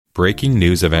breaking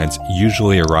news events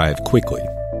usually arrive quickly.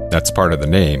 That's part of the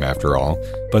name, after all,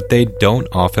 but they don't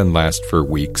often last for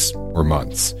weeks or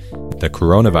months. The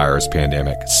coronavirus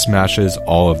pandemic smashes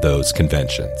all of those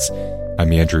conventions.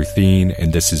 I'm Andrew Theen,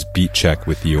 and this is Beat Check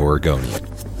with the Oregonian.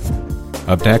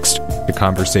 Up next, a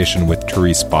conversation with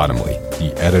Therese Bottomley,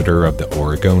 the editor of the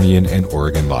Oregonian and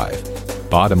Oregon Live.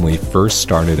 Bottomley first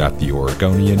started at the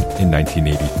Oregonian in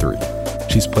 1983.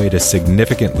 She's played a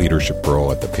significant leadership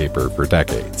role at the paper for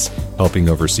decades, helping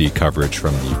oversee coverage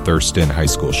from the Thurston High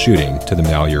School shooting to the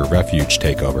Malheur Refuge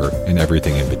takeover and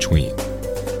everything in between.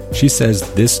 She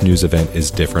says this news event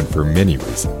is different for many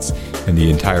reasons, and the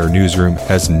entire newsroom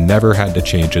has never had to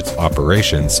change its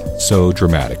operations so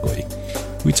dramatically.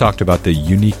 We talked about the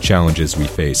unique challenges we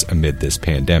face amid this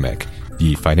pandemic,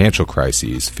 the financial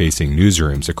crises facing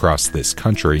newsrooms across this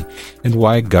country, and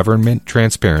why government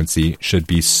transparency should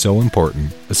be so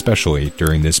important, especially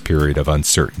during this period of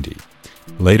uncertainty.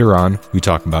 Later on, we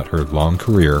talk about her long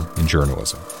career in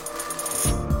journalism.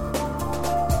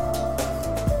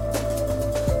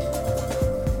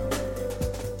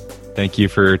 Thank you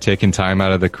for taking time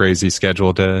out of the crazy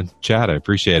schedule to chat. I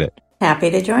appreciate it. Happy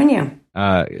to join you.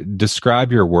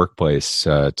 Describe your workplace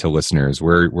to listeners.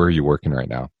 Where are you working right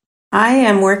now? I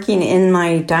am working in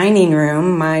my dining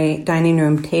room. My dining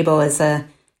room table is a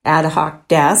ad hoc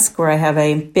desk where I have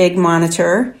a big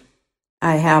monitor.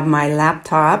 I have my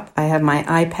laptop, I have my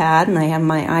iPad, and I have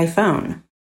my iPhone.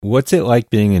 What's it like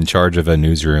being in charge of a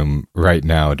newsroom right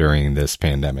now during this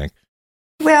pandemic?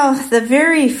 Well, the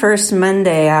very first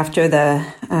Monday after the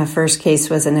first case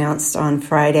was announced on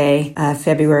Friday,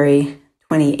 February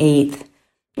 28th,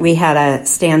 we had a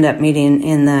stand-up meeting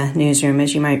in the newsroom,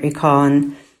 as you might recall,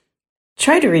 and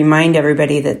try to remind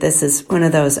everybody that this is one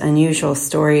of those unusual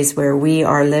stories where we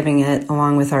are living it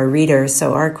along with our readers.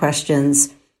 So our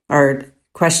questions are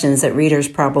questions that readers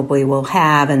probably will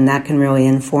have, and that can really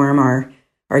inform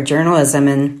our journalism.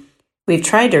 And we've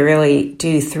tried to really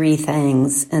do three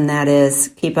things, and that is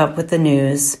keep up with the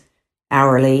news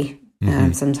hourly,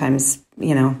 sometimes,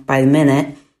 by the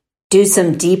minute, do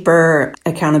some deeper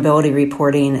accountability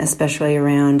reporting, especially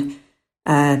around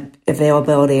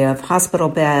availability of hospital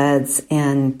beds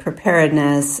and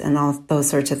preparedness and all those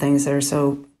sorts of things that are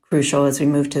so crucial as we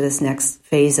move to this next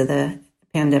phase of the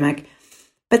pandemic.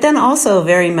 But then also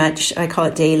very much, I call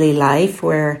it daily life,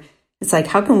 where it's like,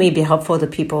 how can we be helpful to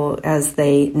people as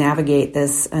they navigate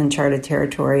this uncharted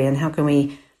territory? And how can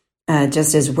we,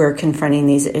 just as we're confronting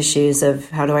these issues of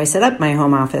how do I set up my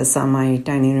home office on my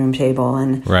dining room table?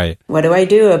 And what do I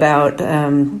do about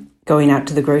going out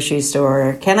to the grocery store?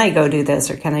 Or can I go do this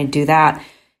or can I do that?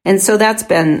 And so that's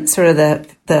been sort of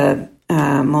the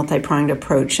multi-pronged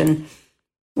approach. And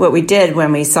what we did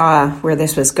when we saw where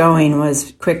this was going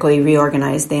was quickly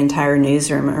reorganize the entire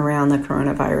newsroom around the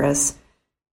coronavirus.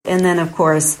 And then, of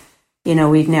course,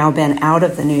 we've now been out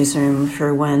of the newsroom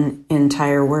for one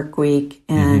entire work week,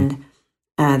 and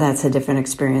that's a different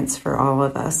experience for all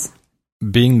of us.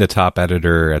 Being the top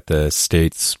editor at the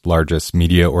state's largest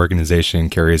media organization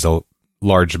carries a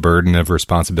large burden of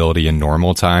responsibility in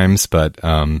normal times, but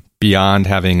beyond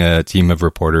having a team of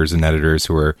reporters and editors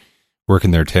who are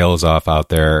working their tails off out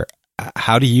there,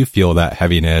 how do you feel that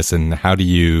heaviness, and how do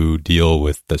you deal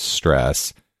with the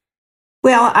stress?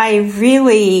 Well, I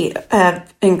really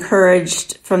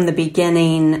encouraged from the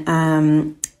beginning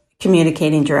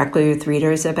communicating directly with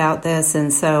readers about this.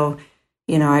 And so,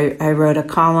 I wrote a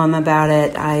column about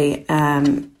it. I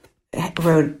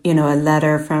wrote, a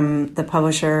letter from the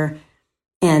publisher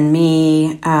and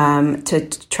me to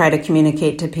try to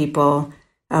communicate to people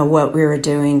what we were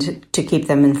doing to keep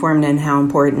them informed and how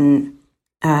important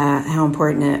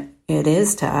it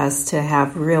is to us to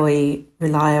have really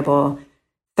reliable,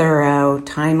 thorough,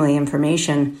 timely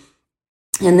information.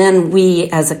 And then we,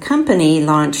 as a company,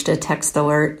 launched a text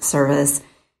alert service,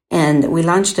 and we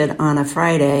launched it on a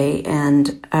Friday,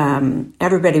 and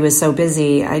everybody was so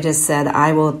busy, I just said,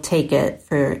 I will take it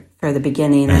for the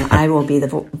beginning, and I will be the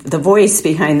voice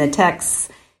behind the texts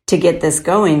to get this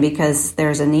going, because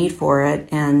there's a need for it,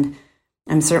 and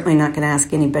I'm certainly not going to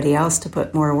ask anybody else to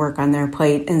put more work on their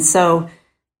plate. And so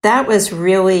that was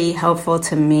really helpful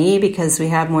to me, because we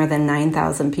have more than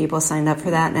 9,000 people signed up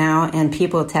for that now, and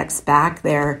people text back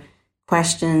their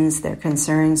questions, their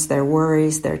concerns, their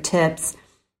worries, their tips.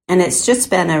 And it's just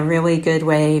been a really good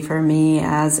way for me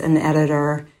as an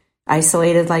editor,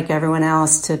 isolated like everyone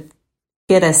else, to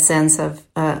get a sense of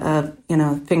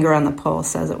finger on the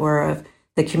pulse, as it were, of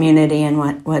the community and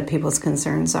what people's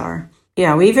concerns are.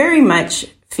 Yeah, we very much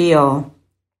feel,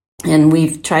 and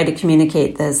we've tried to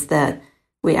communicate this, that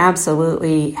we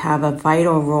absolutely have a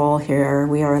vital role here.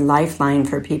 We are a lifeline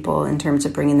for people in terms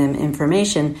of bringing them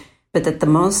information, but that the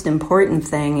most important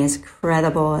thing is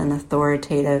credible and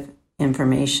authoritative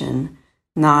information,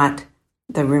 not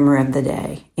the rumor of the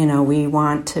day. We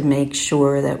want to make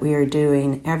sure that we are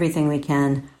doing everything we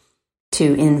can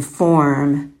to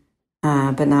inform,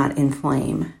 but not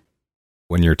inflame.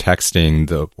 When you're texting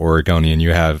the Oregonian,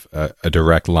 you have a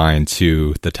direct line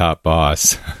to the top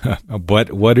boss.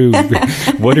 What do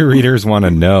readers want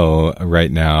to know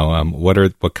right now?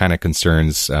 What kind of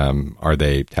concerns are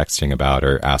they texting about,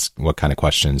 or what kind of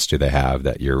questions do they have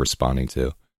that you're responding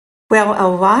to? Well, a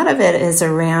lot of it is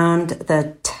around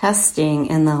the testing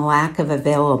and the lack of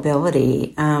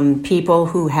availability. People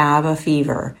who have a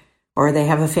fever, or they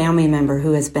have a family member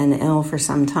who has been ill for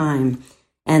some time,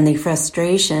 and the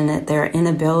frustration at their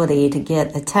inability to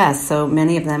get a test. So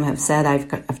many of them have said,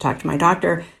 I've talked to my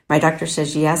doctor. My doctor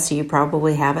says, yes, you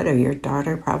probably have it, or your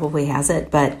daughter probably has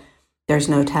it, but there's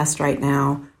no test right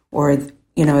now, or,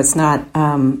 it's not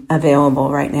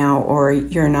available right now, or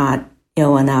you're not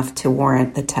ill enough to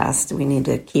warrant the test. We need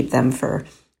to keep them for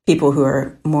people who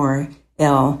are more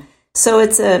ill. So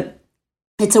it's a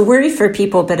worry for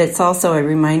people, but it's also a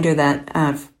reminder that,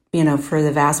 for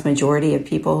the vast majority of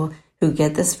people who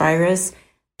get this virus,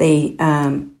 they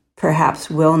perhaps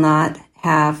will not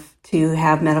have to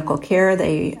have medical care.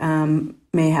 They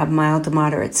may have mild to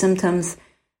moderate symptoms,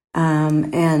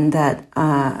 and that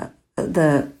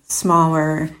the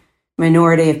smaller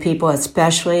minority of people,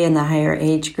 especially in the higher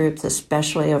age groups,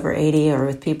 especially over 80, or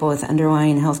with people with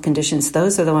underlying health conditions,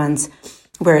 those are the ones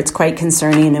where it's quite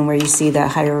concerning and where you see the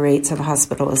higher rates of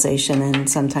hospitalization and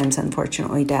sometimes,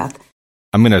 unfortunately, death.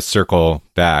 I'm going to circle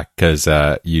back because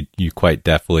you quite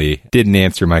definitely didn't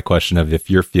answer my question of if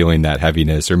you're feeling that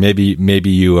heaviness, or maybe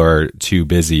you are too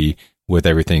busy with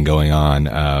everything going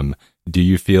on. Do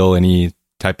you feel any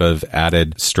type of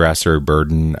added stress or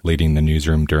burden leading the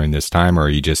newsroom during this time, or are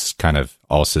you just kind of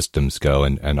all systems go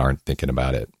and aren't thinking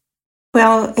about it?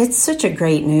 Well, it's such a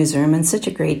great newsroom and such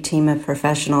a great team of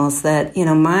professionals that,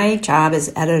 my job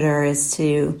as editor is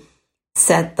to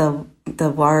set the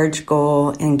large goal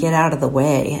and get out of the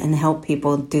way and help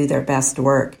people do their best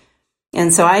work.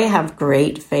 And so I have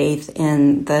great faith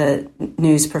in the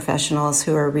news professionals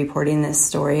who are reporting this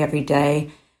story every day.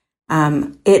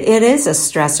 It is a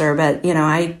stressor, but,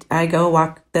 I go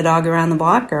walk the dog around the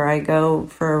block, or I go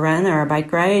for a run or a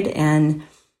bike ride, and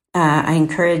I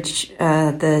encourage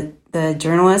the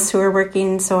journalists who are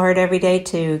working so hard every day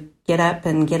to get up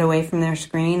and get away from their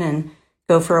screen and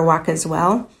go for a walk as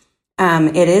well.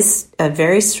 It is a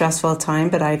very stressful time,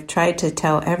 but I've tried to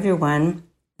tell everyone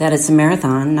that it's a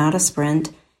marathon, not a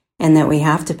sprint, and that we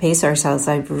have to pace ourselves.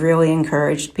 I've really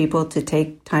encouraged people to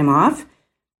take time off.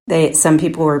 Some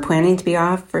people were planning to be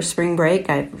off for spring break.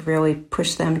 I've really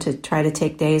pushed them to try to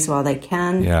take days while they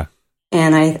can. Yeah.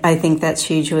 And I think that's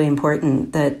hugely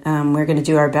important, that we're going to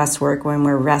do our best work when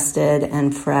we're rested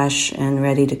and fresh and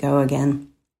ready to go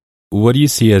again. What do you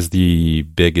see as the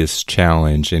biggest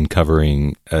challenge in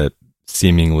covering a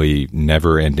seemingly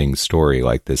never-ending story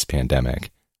like this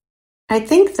pandemic? I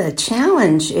think the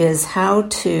challenge is how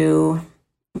to,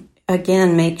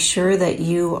 again, make sure that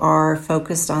you are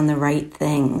focused on the right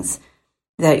things,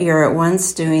 that you're at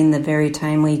once doing the very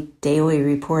timely daily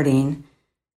reporting,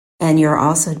 and you're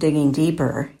also digging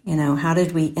deeper. How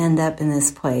did we end up in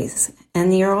this place?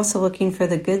 And you're also looking for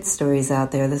the good stories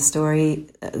out there, the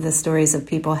stories of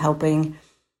people helping,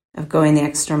 of going the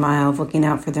extra mile, of looking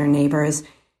out for their neighbors.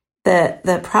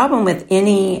 The problem with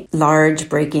any large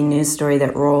breaking news story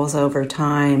that rolls over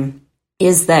time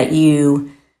is that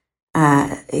you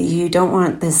don't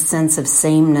want this sense of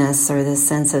sameness, or this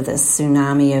sense of this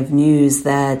tsunami of news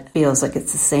that feels like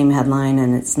it's the same headline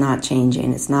and it's not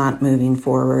changing, it's not moving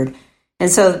forward.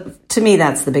 And so to me,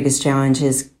 that's the biggest challenge,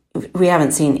 is we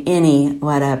haven't seen any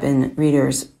let up in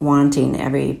readers wanting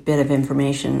every bit of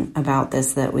information about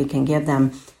this that we can give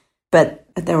them. But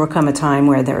there will come a time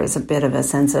where there is a bit of a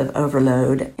sense of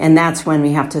overload. And that's when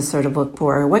we have to sort of look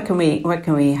for what can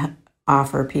we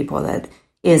offer people that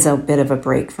is a bit of a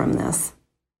break from this.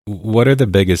 What are the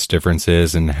biggest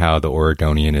differences in how the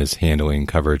Oregonian is handling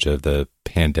coverage of the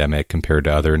pandemic compared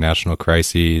to other national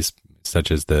crises,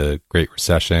 such as the Great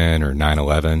Recession or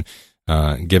 9/11,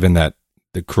 given that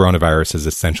the coronavirus has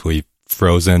essentially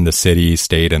frozen the city,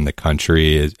 state, and the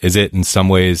country? Is it in some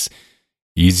ways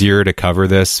easier to cover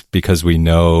this because we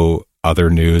know other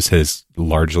news has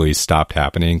largely stopped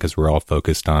happening because we're all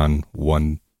focused on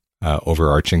one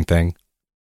overarching thing?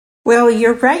 Well,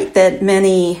 you're right that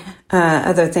many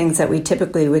other things that we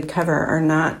typically would cover are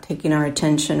not taking our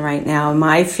attention right now.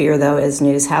 My fear, though, is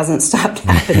news hasn't stopped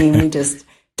happening. We just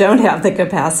don't have the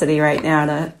capacity right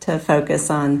now to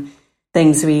focus on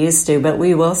things we used to, but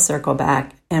we will circle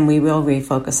back and we will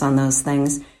refocus on those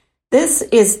things. This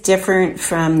is different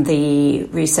from the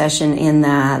recession in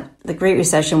that the Great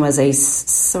Recession was a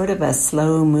sort of a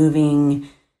slow-moving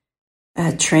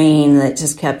train that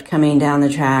just kept coming down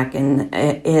the track, and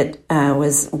it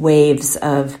was waves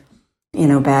of,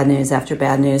 bad news after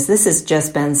bad news. This has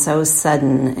just been so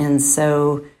sudden and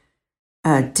so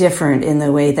different in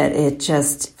the way that it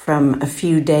just, from a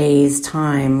few days'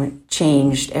 time,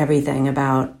 changed everything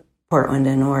about Portland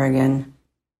and Oregon.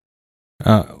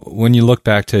 When you look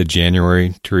back to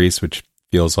January, Therese, which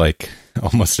feels like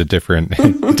almost a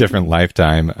different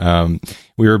lifetime,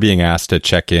 we were being asked to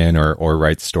check in or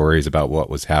write stories about what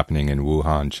was happening in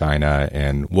Wuhan, China,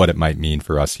 and what it might mean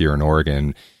for us here in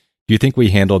Oregon. Do you think we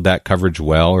handled that coverage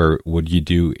well, or would you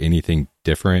do anything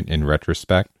different in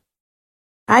retrospect?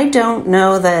 I don't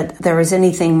know that there was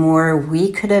anything more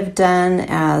we could have done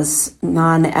as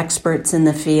non-experts in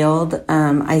the field.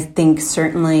 I think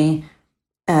certainly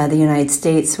the United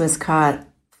States was caught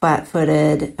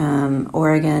flat-footed.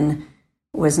 Oregon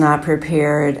was not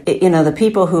prepared. The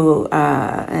people who,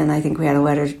 and I think we had a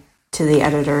letter to the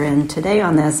editor in today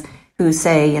on this, who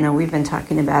say, we've been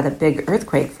talking about a big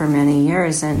earthquake for many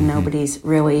years and nobody's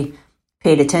really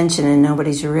paid attention and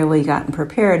nobody's really gotten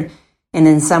prepared. And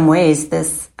in some ways,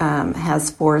 this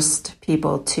has forced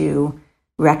people to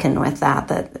reckon with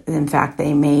that in fact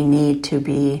they may need to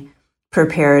be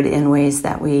prepared in ways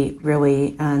that we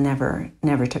really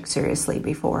never took seriously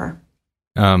before.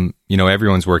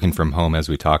 Everyone's working from home, as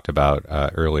we talked about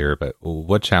earlier, but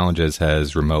what challenges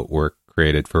has remote work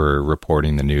created for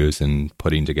reporting the news and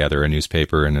putting together a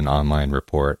newspaper and an online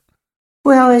report?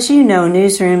 Well, as you know,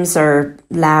 newsrooms are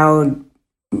loud,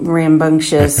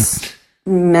 rambunctious,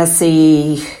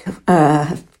 messy,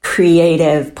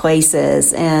 creative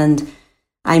places, and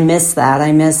I miss that.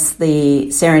 I miss the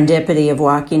serendipity of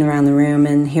walking around the room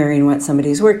and hearing what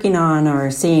somebody's working on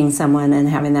or seeing someone and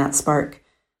having that spark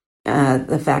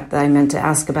the fact that I meant to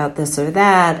ask about this or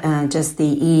that, just the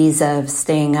ease of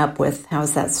staying up with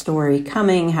how's that story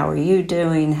coming, how are you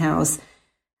doing, how's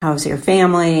your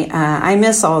family. I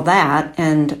miss all that,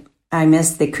 and I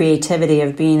miss the creativity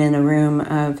of being in a room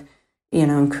of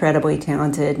incredibly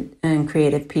talented and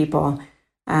creative people.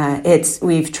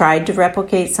 We've tried to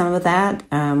replicate some of that.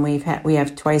 We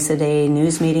have twice a day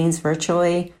news meetings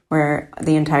virtually where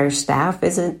the entire staff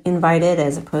is invited,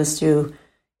 as opposed to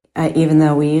even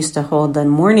though we used to hold the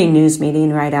morning news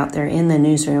meeting right out there in the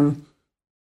newsroom,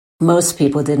 most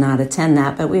people did not attend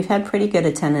that, but we've had pretty good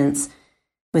attendance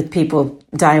with people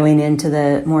dialing into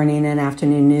the morning and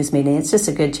afternoon news meeting. It's just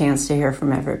a good chance to hear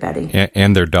from everybody.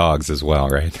 And their dogs as well,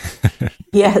 right?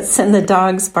 Yes, and the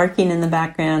dogs barking in the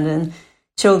background and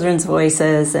children's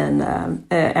voices, and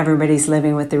everybody's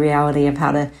living with the reality of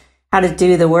how to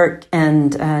do the work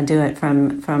and do it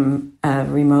from a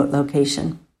remote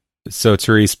location. So,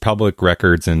 Therese, public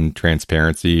records and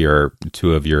transparency are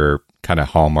two of your kind of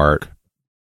hallmark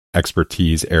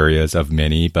expertise areas of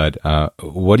many, but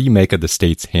what do you make of the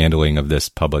state's handling of this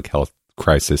public health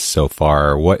crisis so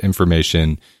far? What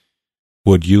information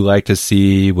would you like to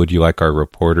see? Would you like our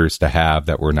reporters to have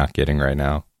that we're not getting right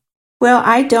now? Well,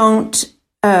 I don't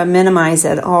minimize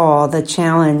at all the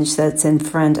challenge that's in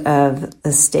front of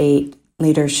the state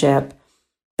leadership,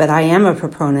 but I am a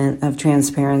proponent of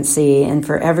transparency, and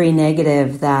for every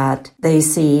negative that they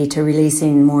see to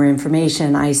releasing more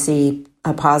information, I see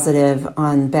a positive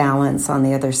on balance on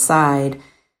the other side.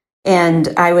 And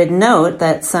I would note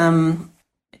that some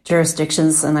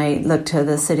jurisdictions, and I look to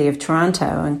the city of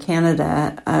Toronto in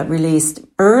Canada, released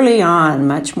early on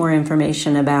much more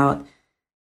information about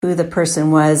who the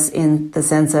person was, in the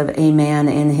sense of a man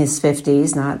in his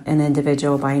 50s, not an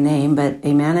individual by name, but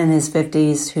a man in his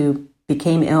 50s who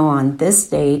became ill on this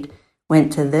date,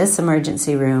 went to this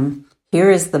emergency room. Here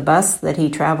is the bus that he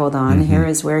traveled on. Mm-hmm. Here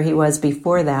is where he was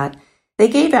before that. They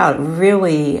gave out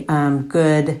really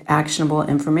good, actionable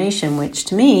information, which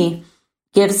to me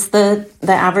gives the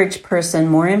average person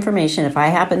more information. If I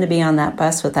happen to be on that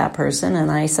bus with that person and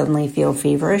I suddenly feel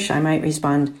feverish, I might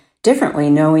respond differently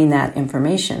knowing that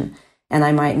information. And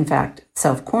I might, in fact,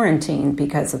 self-quarantine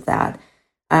because of that.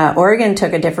 Oregon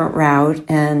took a different route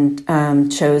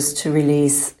and chose to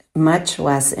release much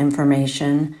less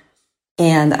information.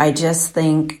 And I just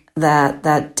think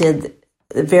that did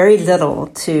very little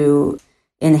to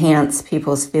enhance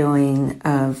people's feeling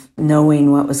of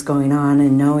knowing what was going on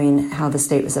and knowing how the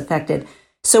state was affected.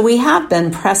 So we have been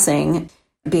pressing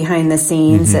behind the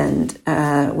scenes and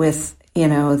with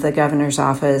the governor's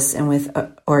office and with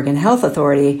Oregon Health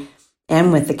Authority.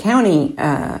 and with the county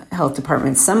health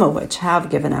departments, some of which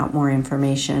have given out more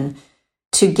information,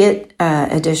 to get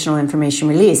additional information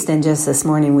released. And just this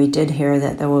morning, we did hear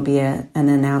that there will be an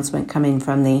announcement coming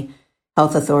from the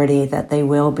health authority that they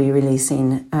will be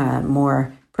releasing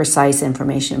more precise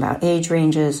information about age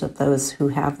ranges of those who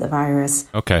have the virus.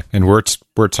 Okay. And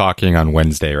we're talking on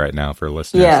Wednesday right now for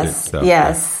listeners. Yes,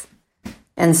 yes.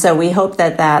 And so we hope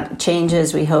that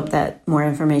changes. We hope that more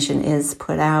information is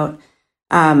put out.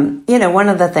 One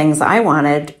of the things I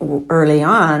wanted early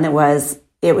on was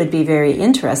it would be very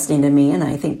interesting to me, and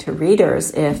I think to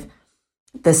readers, if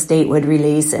the state would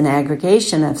release an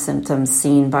aggregation of symptoms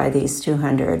seen by these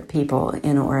 200 people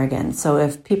in Oregon. So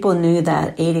if people knew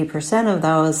that 80% of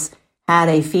those had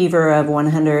a fever of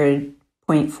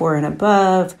 100.4 and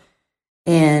above,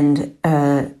 and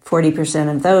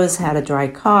 40% of those had a dry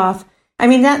cough, I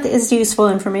mean, that is useful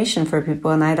information for people,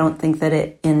 and I don't think that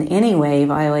it in any way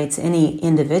violates any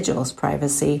individual's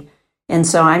privacy. And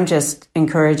so I'm just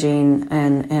encouraging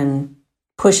and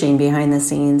pushing behind the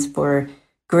scenes for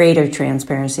greater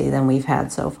transparency than we've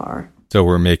had so far. So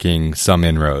we're making some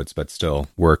inroads, but still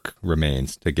work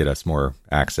remains to get us more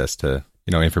access to,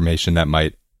 information that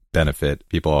might benefit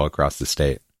people all across the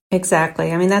state.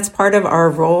 Exactly. I mean, that's part of our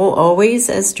role always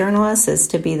as journalists, is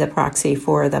to be the proxy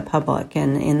for the public.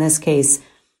 And in this case,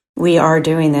 we are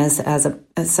doing this as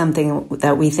something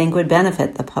that we think would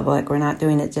benefit the public. We're not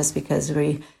doing it just because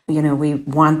we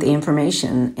want the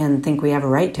information and think we have a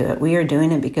right to it. We are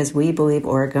doing it because we believe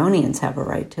Oregonians have a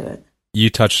right to it. You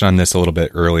touched on this a little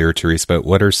bit earlier, Therese, but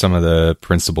what are some of the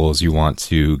principles you want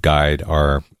to guide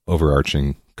our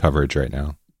overarching coverage right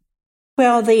now?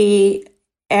 Well, the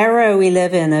era we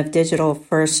live in of digital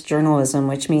first journalism,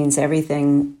 which means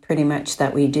everything pretty much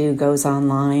that we do goes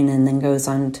online and then goes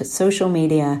on to social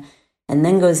media and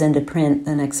then goes into print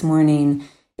the next morning.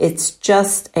 It's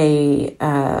just a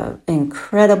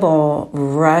incredible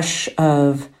rush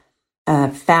of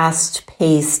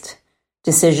fast-paced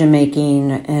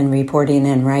decision-making and reporting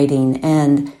and writing.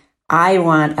 And I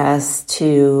want us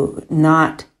to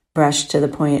not rush to the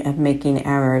point of making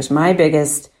errors. My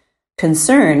biggest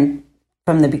concern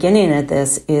from the beginning of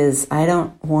this is I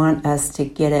don't want us to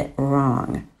get it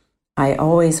wrong. I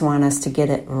always want us to get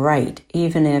it right,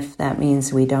 even if that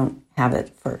means we don't have it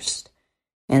first.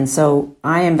 And so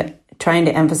I am trying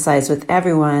to emphasize with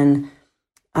everyone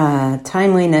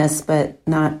timeliness, but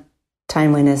not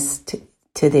timeliness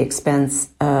to the expense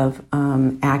of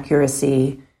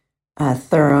accuracy,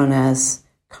 thoroughness,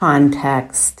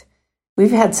 context.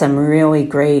 We've had some really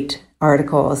great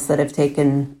articles that have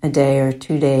taken a day or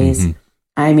 2 days. Mm-hmm.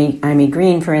 Amy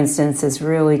Green, for instance, has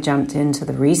really jumped into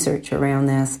the research around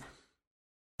this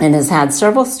and has had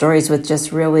several stories with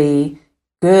just really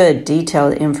good,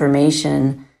 detailed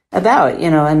information about,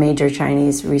 a major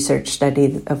Chinese research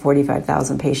study of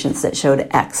 45,000 patients that showed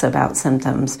X about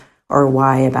symptoms or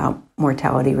Y about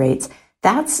mortality rates.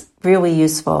 That's really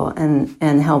useful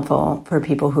and helpful for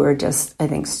people who are just, I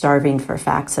think, starving for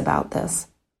facts about this.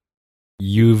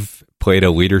 You've played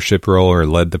a leadership role or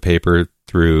led the paper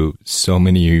through so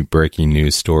many breaking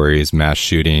news stories, mass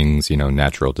shootings,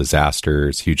 natural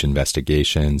disasters, huge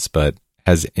investigations. But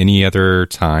has any other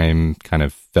time kind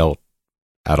of felt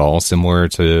at all similar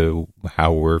to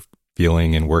how we're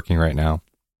feeling and working right now?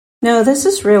 No, this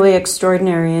is really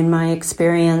extraordinary in my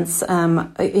experience.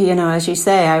 As you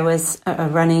say, I was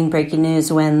running breaking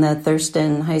news when the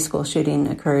Thurston High School shooting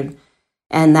occurred.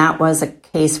 And that was a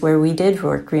case where we did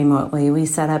work remotely. We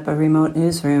set up a remote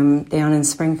newsroom down in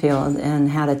Springfield and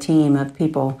had a team of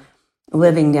people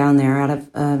living down there out of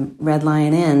Red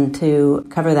Lion Inn to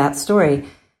cover that story.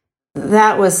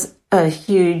 That was a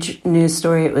huge news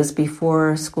story. It was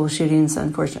before school shootings,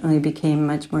 unfortunately, became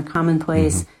much more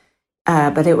commonplace.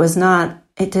 Mm-hmm. But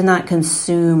it did not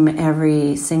consume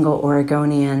every single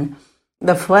Oregonian.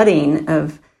 The flooding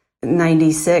of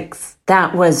 96,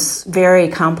 that was very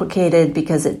complicated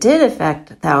because it did affect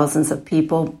thousands of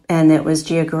people, and it was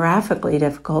geographically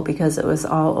difficult because it was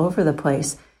all over the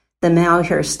place. The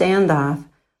Malheur standoff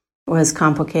was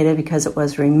complicated because it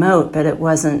was remote, but it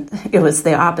was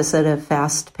the opposite of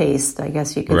fast-paced, I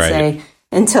guess you could say,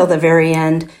 until the very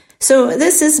end. So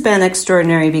this has been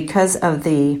extraordinary because of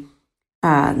the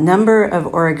number of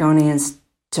Oregonians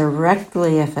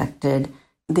directly affected,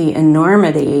 the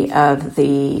enormity of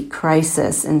the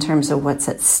crisis in terms of what's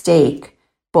at stake,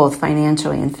 both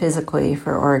financially and physically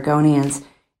for Oregonians,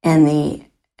 and the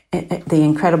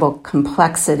incredible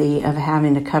complexity of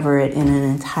having to cover it in an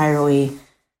entirely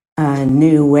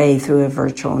new way through a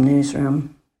virtual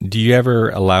newsroom. Do you ever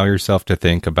allow yourself to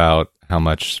think about how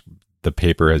much the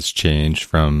paper has changed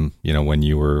from, when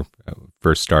you were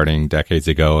first starting decades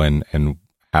ago and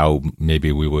how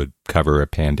maybe we would cover a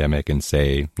pandemic in,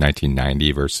 say,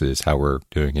 1990 versus how we're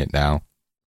doing it now?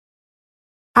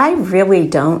 I really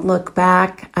don't look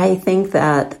back. I think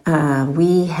that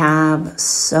we have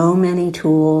so many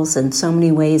tools and so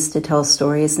many ways to tell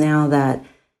stories now that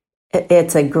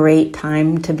it's a great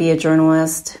time to be a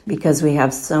journalist because we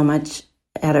have so much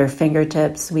at our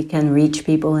fingertips. We can reach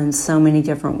people in so many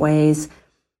different ways.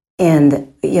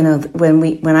 And, you know,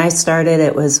 when I started,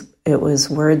 it was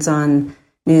words on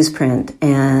newsprint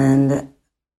and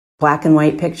black and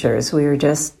white pictures. We were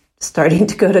just starting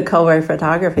to go to color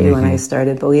photography when I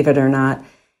started, believe it or not.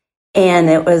 And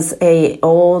it was a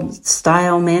old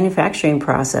style manufacturing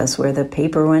process where the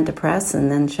paper went to press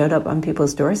and then showed up on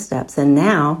people's doorsteps. And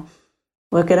now,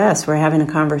 look at us. We're having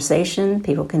a conversation.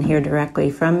 People can hear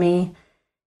directly from me.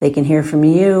 They can hear from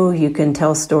you. You can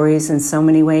tell stories in so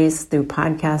many ways through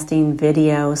podcasting,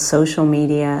 video, social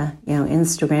media, you know,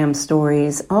 Instagram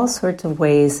stories, all sorts of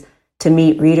ways to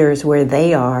meet readers where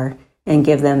they are and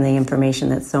give them the information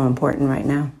that's so important right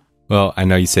now. Well, I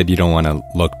know you said you don't want to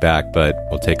look back, but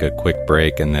we'll take a quick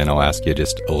break and then I'll ask you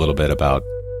just a little bit about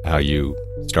how you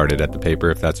started at the paper,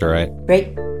 if that's all right.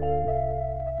 Great.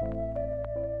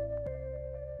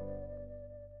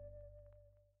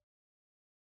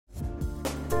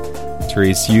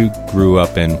 Therese, you grew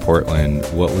up in Portland.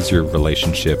 What was your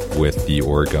relationship with the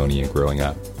Oregonian growing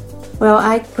up? Well,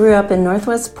 I grew up in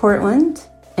Northwest Portland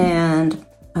and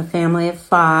a family of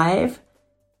 5,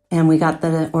 and we got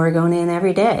the Oregonian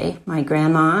every day. My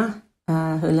grandma,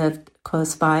 who lived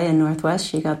close by in Northwest,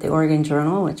 she got the Oregon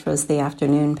Journal, which was the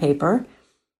afternoon paper,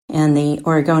 and the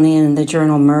Oregonian and the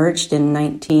Journal merged in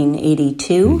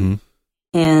 1982.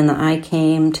 And I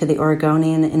came to the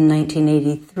Oregonian in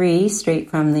 1983, straight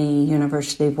from the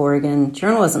University of Oregon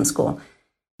Journalism School.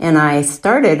 And I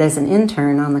started as an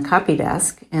intern on the copy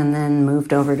desk and then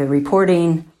moved over to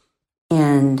reporting.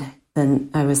 And then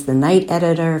I was the night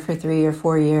editor for 3 or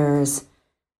 4 years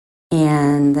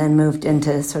and then moved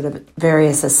into sort of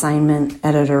various assignment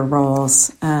editor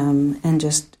roles and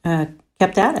just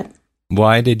kept at it.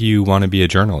 Why did you want to be a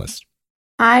journalist?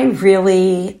 I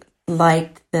really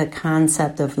liked the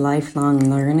concept of lifelong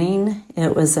learning.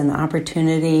 It was an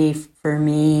opportunity for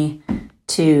me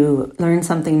to learn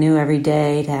something new every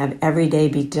day, to have every day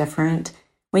be different.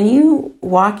 When you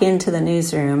walk into the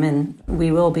newsroom, and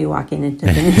we will be walking into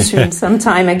the newsroom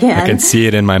sometime again. I can see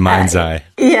it in my mind's eye.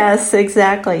 Yes,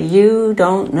 exactly. You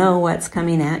don't know what's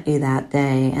coming at you that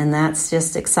day, and that's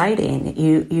just exciting.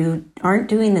 You aren't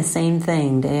doing the same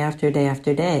thing day after day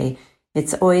after day.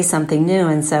 It's always something new.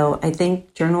 And so I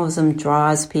think journalism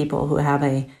draws people who have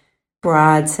a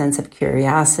broad sense of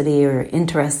curiosity or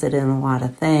interested in a lot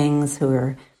of things, who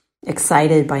are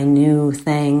excited by new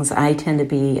things. I tend to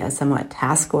be a somewhat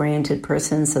task-oriented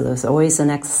person, so there's always the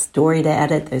next story to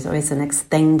edit. There's always the next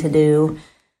thing to do.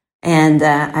 And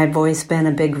I've always been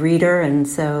a big reader, and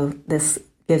so this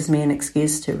gives me an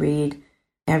excuse to read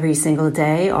every single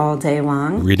day, all day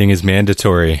long. Reading is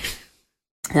mandatory.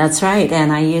 That's right.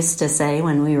 And I used to say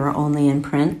when we were only in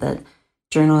print that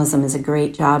journalism is a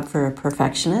great job for a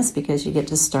perfectionist because you get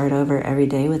to start over every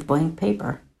day with blank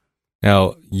paper.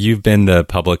 Now, you've been the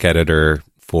public editor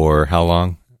for how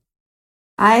long?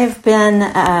 I've been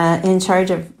in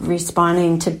charge of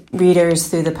responding to readers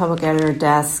through the public editor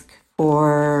desk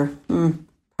for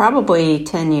probably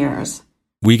 10 years.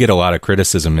 We get a lot of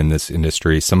criticism in this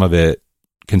industry, some of it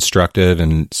constructive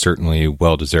and certainly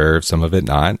well-deserved, some of it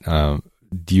not.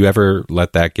 Do you ever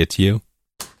let that get to you?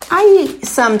 I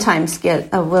sometimes get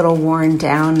a little worn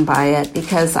down by it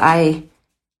because I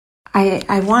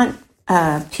want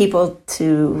people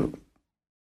to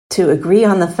agree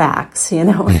on the facts, you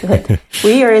know, that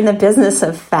we are in the business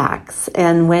of facts.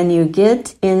 And when you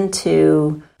get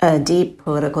into a deep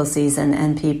political season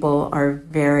and people are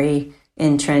very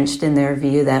entrenched in their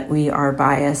view that we are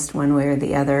biased one way or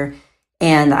the other,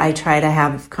 and I try to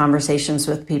have conversations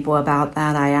with people about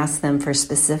that. I ask them for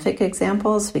specific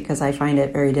examples because I find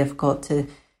it very difficult to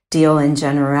deal in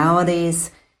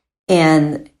generalities.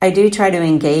 And I do try to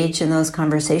engage in those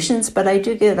conversations, but I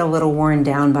do get a little worn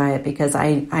down by it because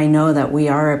I know that we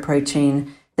are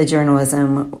approaching the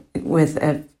journalism with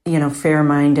a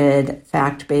fair-minded,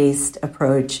 fact-based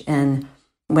approach. And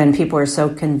when people are so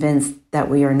convinced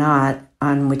that we are not,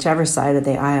 on whichever side of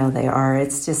the aisle they are,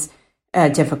 it's just a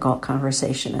difficult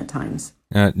conversation at times.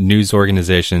 News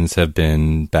organizations have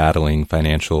been battling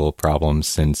financial problems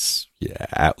since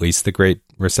at least the Great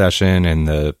Recession, and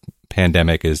the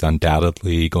pandemic is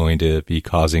undoubtedly going to be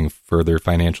causing further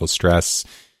financial stress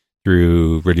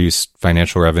through reduced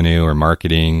financial revenue or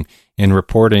marketing. And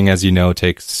reporting, as you know,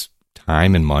 takes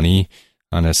time and money.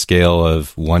 On a scale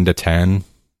of 1 to 10,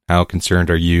 How concerned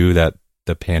are you that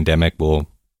the pandemic will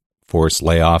force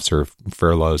layoffs or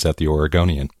furloughs at the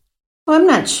Oregonian? Well, I'm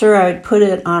not sure I would put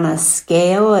it on a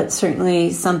scale. It's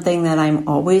certainly something that I'm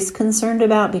always concerned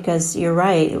about because you're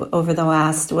right. Over the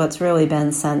last, well, it's really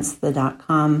been since the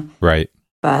 .com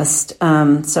bust.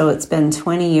 So it's been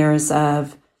 20 years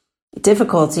of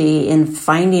difficulty in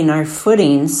finding our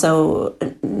footing. So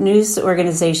news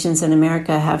organizations in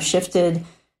America have shifted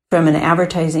from an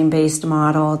advertising-based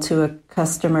model to a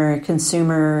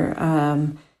consumer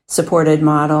supported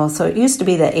model. So it used to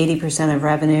be that 80% of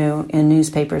revenue in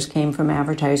newspapers came from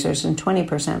advertisers and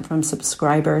 20% from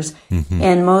subscribers. Mm-hmm.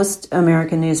 And most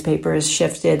American newspapers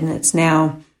shifted, and it's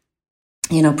now,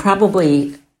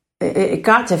 probably it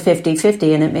got to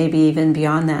 50-50, and it may be even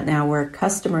beyond that now, where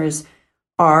customers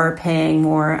are paying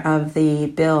more of the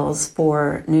bills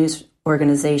for news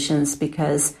organizations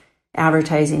because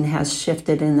advertising has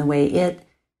shifted in the way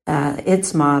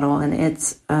its model and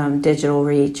its digital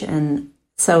reach. And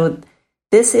so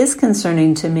this is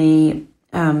concerning to me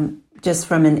just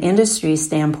from an industry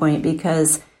standpoint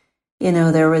because,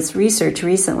 there was research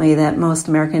recently that most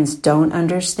Americans don't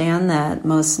understand that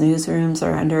most newsrooms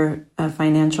are under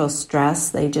financial stress.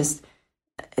 They just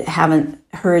haven't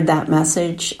heard that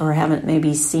message or haven't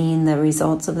maybe seen the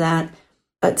results of that.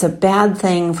 It's a bad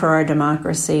thing for our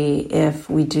democracy if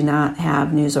we do not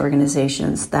have news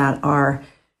organizations that are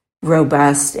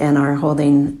robust and are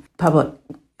holding public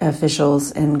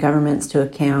officials and governments to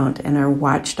account and are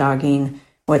watchdogging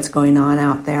what's going on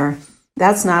out there.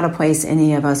 That's not a place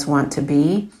any of us want to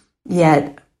be,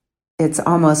 yet it's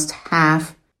almost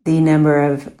half the number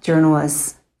of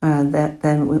journalists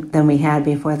than we had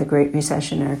before the Great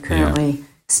Recession are currently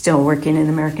still working in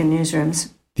American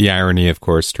newsrooms. The irony, of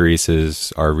course, Therese,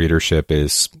 is our readership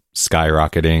is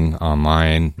skyrocketing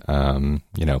online.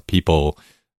 People,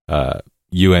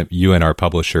 you and our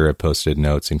publisher have posted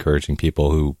notes encouraging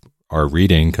people who are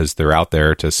reading because they're out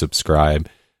there to subscribe.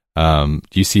 Do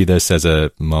you see this as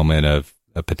a moment of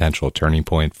a potential turning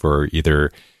point for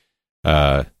either,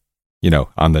 on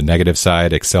the negative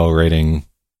side, accelerating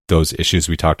those issues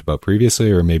we talked about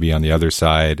previously, or maybe on the other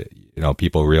side,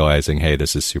 people realizing, hey,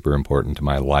 this is super important to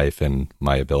my life and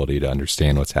my ability to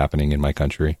understand what's happening in my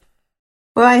country?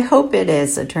 Well, I hope it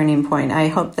is a turning point. I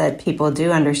hope that people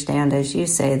do understand, as you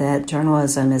say, that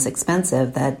journalism is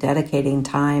expensive, that dedicating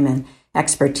time and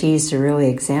expertise to really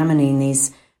examining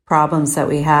these problems that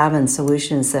we have and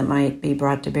solutions that might be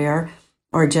brought to bear,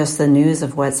 or just the news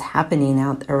of what's happening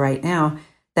out there right now,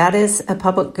 that is a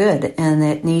public good and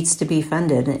it needs to be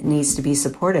funded. It needs to be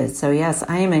supported. So yes,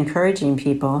 I am encouraging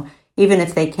people, even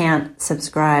if they can't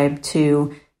subscribe,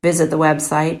 to visit the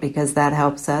website because that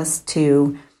helps us,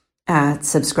 to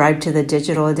subscribe to the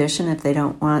digital edition if they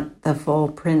don't want the full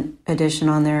print edition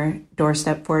on their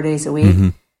doorstep 4 days a week.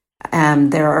 Mm-hmm.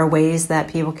 There are ways that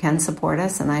people can support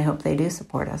us, and I hope they do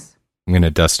support us. I'm going to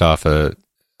dust off a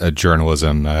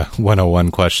journalism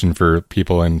 101 question for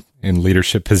people in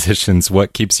leadership positions.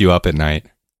 What keeps you up at night?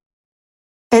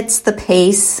 It's the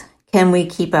pace. Can we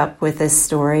keep up with this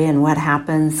story? And what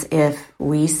happens if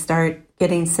we start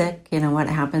getting sick? What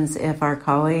happens if our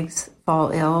colleagues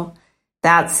fall ill?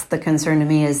 That's the concern to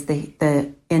me, is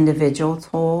the individual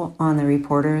toll on the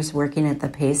reporters working at the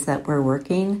pace that we're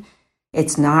working.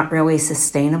 It's not really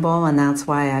sustainable, and that's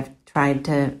why I've tried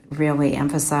to really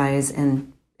emphasize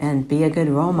and be a good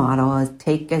role model.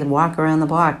 Take a walk around the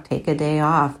block, take a day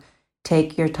off,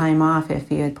 take your time off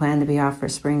if you had planned to be off for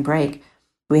spring break.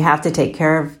 We have to take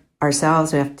care of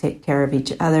ourselves. We have to take care of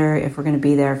each other if we're going to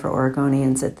be there for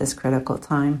Oregonians at this critical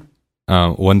time.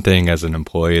 One thing as an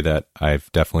employee that I've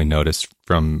definitely noticed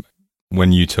from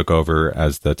when you took over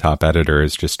as the top editor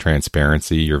is just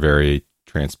transparency. You're very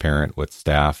transparent with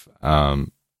staff.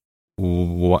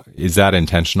 Is that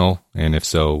intentional? And if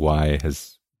so, why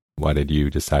did you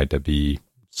decide to be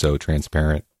so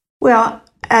transparent? Well,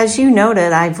 as you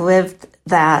noted, I've lived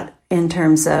that in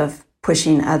terms of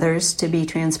pushing others to be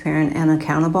transparent and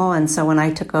accountable. And so when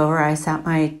I took over, I sat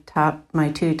my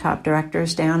two top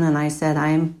directors down and I said,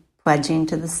 I'm pledging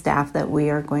to the staff that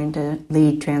we are going to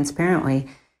lead transparently,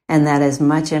 and that as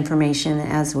much information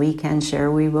as we can share,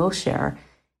 we will share.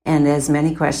 And as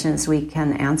many questions we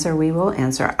can answer, we will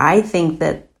answer. I think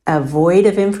that a void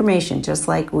of information, just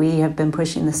like we have been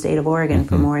pushing the state of Oregon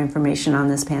for more information on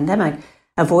this pandemic,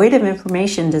 a void of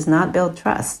information does not build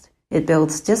trust. It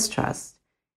builds distrust.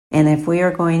 And if we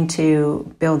are going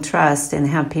to build trust and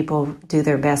have people do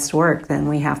their best work, then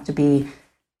we have to be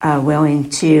willing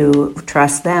to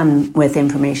trust them with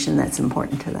information that's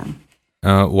important to them.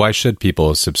 Why should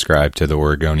people subscribe to the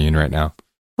Oregonian right now?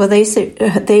 Well,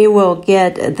 they will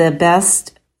get the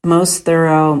best most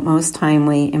thorough, most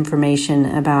timely information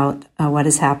about what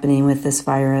is happening with this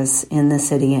virus in the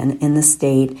city and in the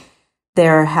state.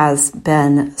 There has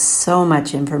been so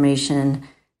much information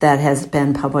that has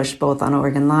been published both on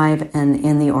Oregon Live and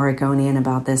in the Oregonian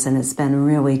about this, and it's been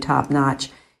really top-notch.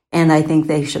 And I think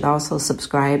they should also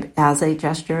subscribe as a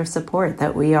gesture of support,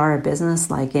 that we are a business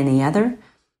like any other.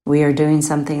 We are doing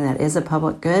something that is a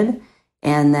public good,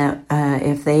 and that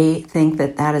if they think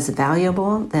that that is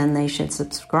valuable, then they should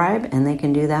subscribe, and they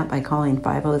can do that by calling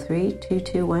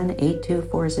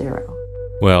 503-221-8240.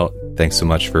 Well, thanks so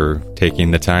much for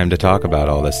taking the time to talk about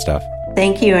all this stuff.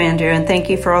 Thank you, Andrew, and thank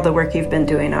you for all the work you've been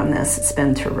doing on this. It's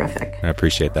been terrific. I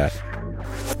appreciate that.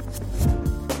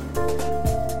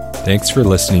 Thanks for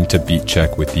listening to Beat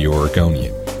Check with the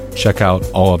Oregonian. Check out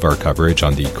all of our coverage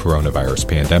on the coronavirus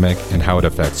pandemic and how it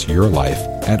affects your life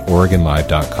at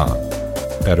OregonLive.com.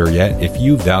 Better yet, if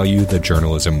you value the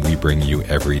journalism we bring you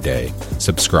every day,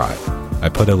 subscribe. I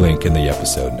put a link in the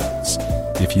episode notes.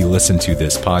 If you listen to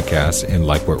this podcast and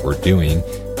like what we're doing,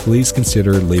 please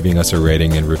consider leaving us a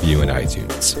rating and review in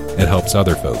iTunes. It helps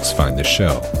other folks find the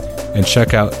show. And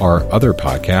check out our other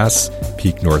podcasts,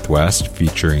 Peak Northwest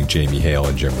featuring Jamie Hale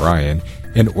and Jim Ryan,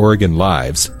 and Oregon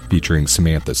Lives featuring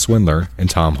Samantha Swindler and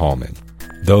Tom Hallman.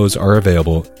 Those are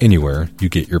available anywhere you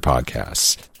get your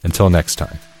podcasts. Until next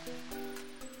time.